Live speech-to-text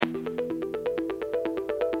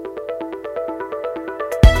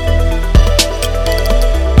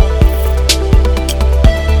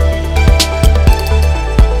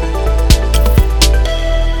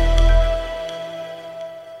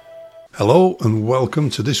Hello and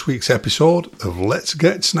welcome to this week's episode of Let's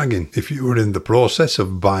Get Snagging. If you are in the process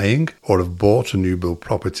of buying or have bought a new build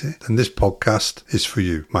property, then this podcast is for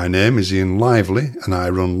you. My name is Ian Lively and I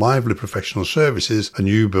run Lively Professional Services, a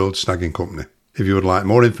new build snagging company. If you would like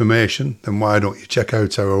more information, then why don't you check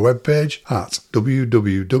out our webpage at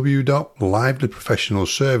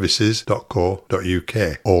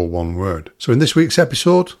www.livelyprofessionalservices.co.uk, all one word. So in this week's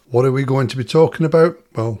episode, what are we going to be talking about?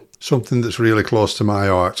 Well, something that's really close to my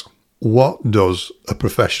heart. What does a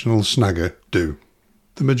professional snagger do?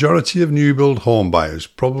 The majority of new build home buyers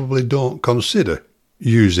probably don't consider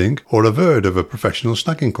using or have heard of a professional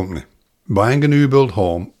snagging company. Buying a new build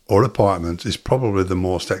home or apartment is probably the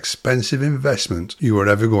most expensive investment you are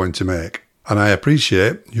ever going to make. And I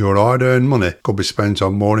appreciate your hard-earned money could be spent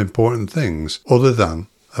on more important things other than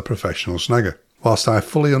a professional snagger. Whilst I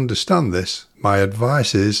fully understand this, my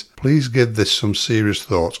advice is please give this some serious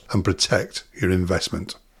thought and protect your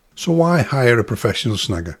investment. So why hire a professional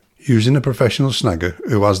snagger? Using a professional snagger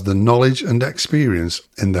who has the knowledge and experience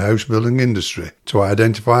in the house building industry to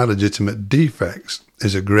identify legitimate defects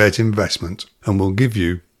is a great investment and will give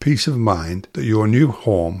you peace of mind that your new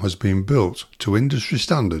home has been built to industry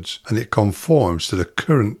standards and it conforms to the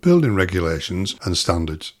current building regulations and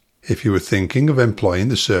standards. If you are thinking of employing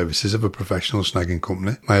the services of a professional snagging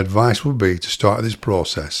company, my advice would be to start this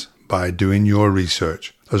process by doing your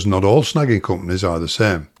research, as not all snagging companies are the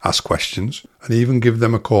same. Ask questions and even give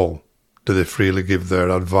them a call. Do they freely give their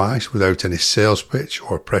advice without any sales pitch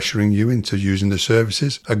or pressuring you into using the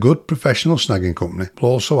services? A good professional snagging company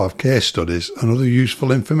will also have case studies and other useful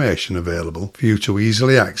information available for you to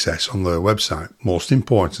easily access on their website. Most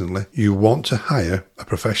importantly, you want to hire a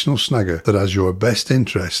professional snagger that has your best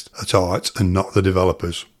interest at heart and not the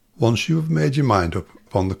developers. Once you have made your mind up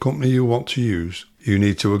upon the company you want to use, you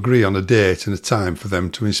need to agree on a date and a time for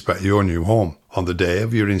them to inspect your new home. On the day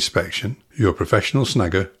of your inspection, your professional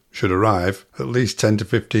snagger should arrive at least 10 to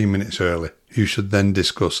 15 minutes early. You should then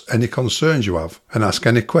discuss any concerns you have and ask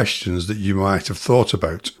any questions that you might have thought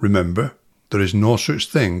about. Remember, there is no such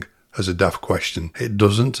thing as a daft question. It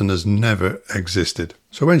doesn't and has never existed.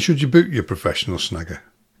 So when should you book your professional snagger?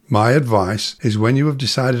 My advice is when you have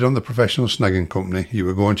decided on the professional snagging company you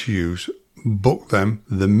are going to use, book them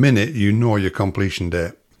the minute you know your completion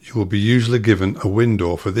date. You will be usually given a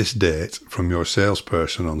window for this date from your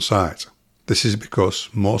salesperson on site. This is because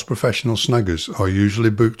most professional snaggers are usually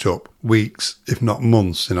booked up weeks, if not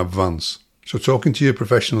months in advance. So talking to your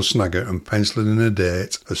professional snagger and penciling in a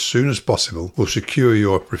date as soon as possible will secure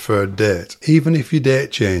your preferred date. Even if your date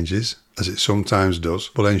changes, as it sometimes does,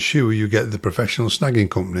 will ensure you get the professional snagging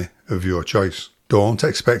company of your choice. Don't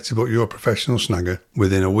expect to book your professional snagger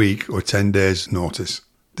within a week or 10 days notice.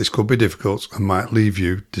 This could be difficult and might leave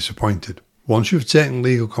you disappointed. Once you've taken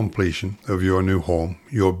legal completion of your new home,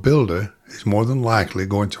 your builder is more than likely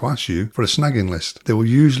going to ask you for a snagging list. They will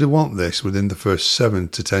usually want this within the first 7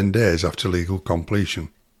 to 10 days after legal completion.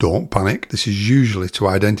 Don't panic. This is usually to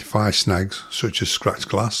identify snags such as scratched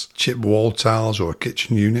glass, chipped wall tiles or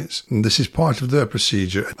kitchen units, and this is part of their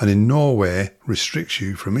procedure and in no way restricts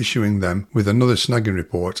you from issuing them with another snagging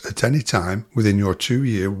report at any time within your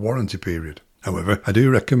 2-year warranty period. However, I do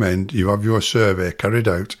recommend you have your survey carried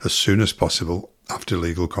out as soon as possible after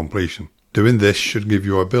legal completion. Doing this should give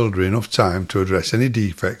your builder enough time to address any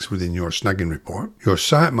defects within your snagging report. Your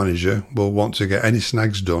site manager will want to get any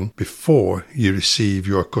snags done before you receive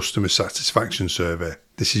your customer satisfaction survey.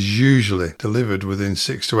 This is usually delivered within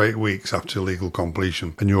 6 to 8 weeks after legal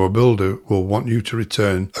completion, and your builder will want you to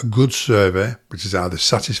return a good survey, which is either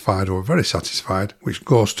satisfied or very satisfied, which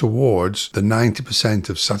goes towards the 90%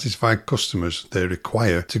 of satisfied customers they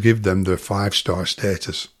require to give them their 5-star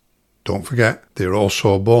status. Don't forget, they are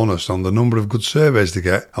also a bonus on the number of good surveys they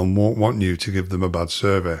get and won't want you to give them a bad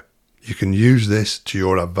survey. You can use this to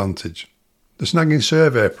your advantage. The snagging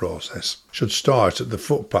survey process should start at the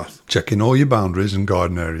footpath, checking all your boundaries and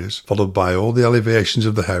garden areas, followed by all the elevations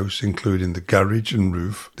of the house, including the garage and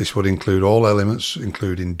roof. This would include all elements,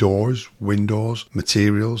 including doors, windows,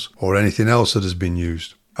 materials, or anything else that has been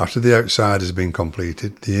used. After the outside has been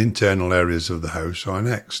completed, the internal areas of the house are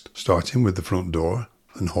next, starting with the front door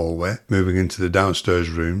and hallway, moving into the downstairs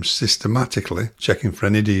rooms, systematically checking for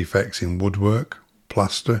any defects in woodwork,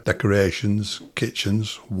 plaster, decorations,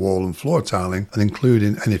 kitchens, wall and floor tiling, and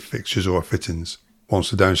including any fixtures or fittings. Once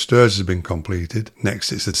the downstairs has been completed,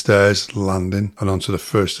 next it's the stairs, landing, and onto the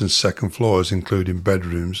first and second floors, including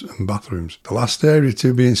bedrooms and bathrooms. The last area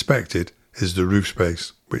to be inspected is the roof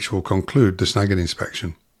space, which will conclude the snagging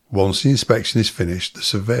inspection. Once the inspection is finished, the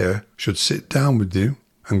surveyor should sit down with you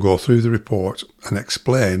and go through the report and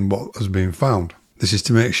explain what has been found. This is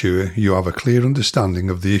to make sure you have a clear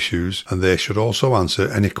understanding of the issues, and they should also answer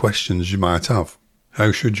any questions you might have.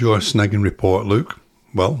 How should your snagging report look?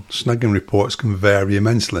 Well, snagging reports can vary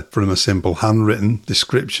immensely, from a simple handwritten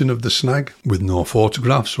description of the snag with no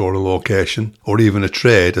photographs or a location, or even a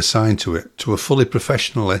trade assigned to it, to a fully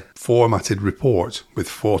professionally formatted report with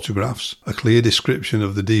photographs, a clear description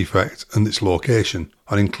of the defect and its location,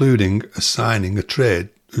 and including assigning a trade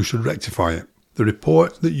who should rectify it. The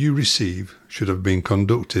report that you receive should have been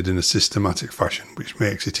conducted in a systematic fashion, which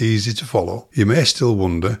makes it easy to follow. You may still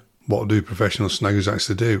wonder, what do professional snaggers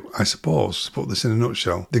actually do? I suppose, to put this in a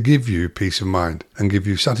nutshell, they give you peace of mind and give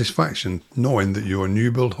you satisfaction knowing that your new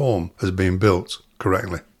build home has been built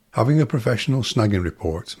correctly. Having a professional snagging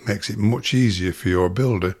report makes it much easier for your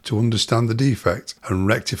builder to understand the defect and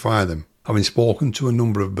rectify them. Having spoken to a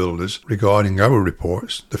number of builders regarding our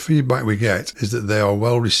reports, the feedback we get is that they are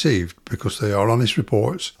well received because they are honest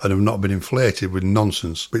reports and have not been inflated with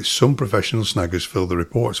nonsense, which some professional snaggers fill the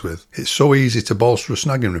reports with. It's so easy to bolster a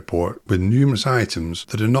snagging report with numerous items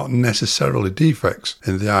that are not necessarily defects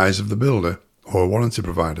in the eyes of the builder or warranty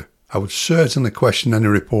provider. I would certainly question any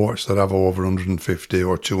reports that have over 150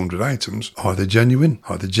 or 200 items. Are they genuine?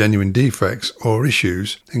 Are there genuine defects or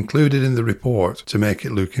issues included in the report to make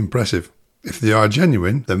it look impressive? If they are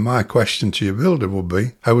genuine, then my question to your builder will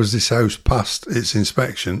be, how has this house passed its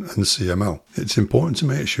inspection and CML? It's important to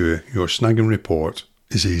make sure your snagging report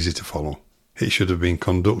is easy to follow. It should have been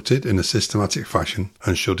conducted in a systematic fashion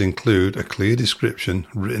and should include a clear description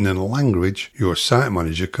written in a language your site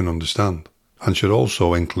manager can understand, and should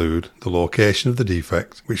also include the location of the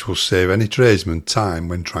defect, which will save any tradesman time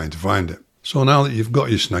when trying to find it. So now that you've got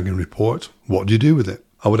your snagging report, what do you do with it?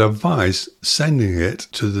 I would advise sending it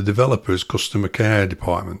to the developer's customer care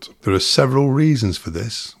department. There are several reasons for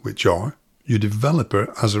this, which are: your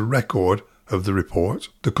developer has a record of the report,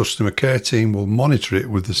 the customer care team will monitor it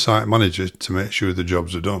with the site manager to make sure the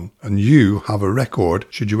jobs are done, and you have a record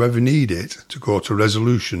should you ever need it to go to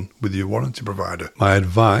resolution with your warranty provider. My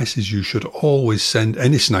advice is you should always send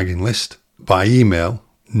any snagging list by email,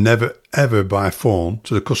 never ever by phone,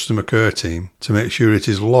 to the customer care team to make sure it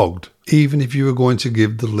is logged. Even if you are going to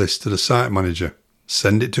give the list to the site manager,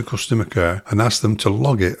 send it to customer care and ask them to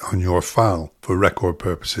log it on your file for record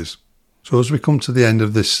purposes. So as we come to the end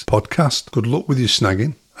of this podcast, good luck with your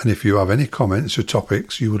snagging, and if you have any comments or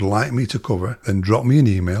topics you would like me to cover, then drop me an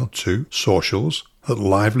email to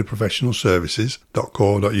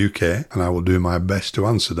socials@livelyprofessionalservices.co.uk and I will do my best to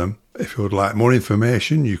answer them. If you would like more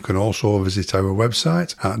information, you can also visit our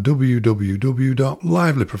website at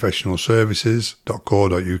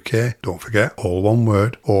www.livelyprofessionalservices.co.uk, don't forget, all one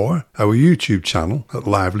word, or our YouTube channel at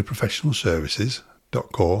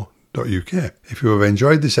livelyprofessionalservices.co.uk. If you have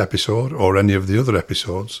enjoyed this episode or any of the other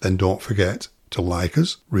episodes, then don't forget to like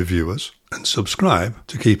us, review us, and subscribe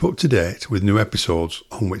to keep up to date with new episodes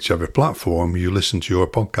on whichever platform you listen to your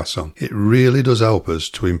podcasts on. It really does help us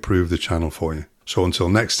to improve the channel for you. So until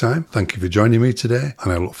next time, thank you for joining me today,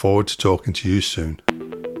 and I look forward to talking to you soon.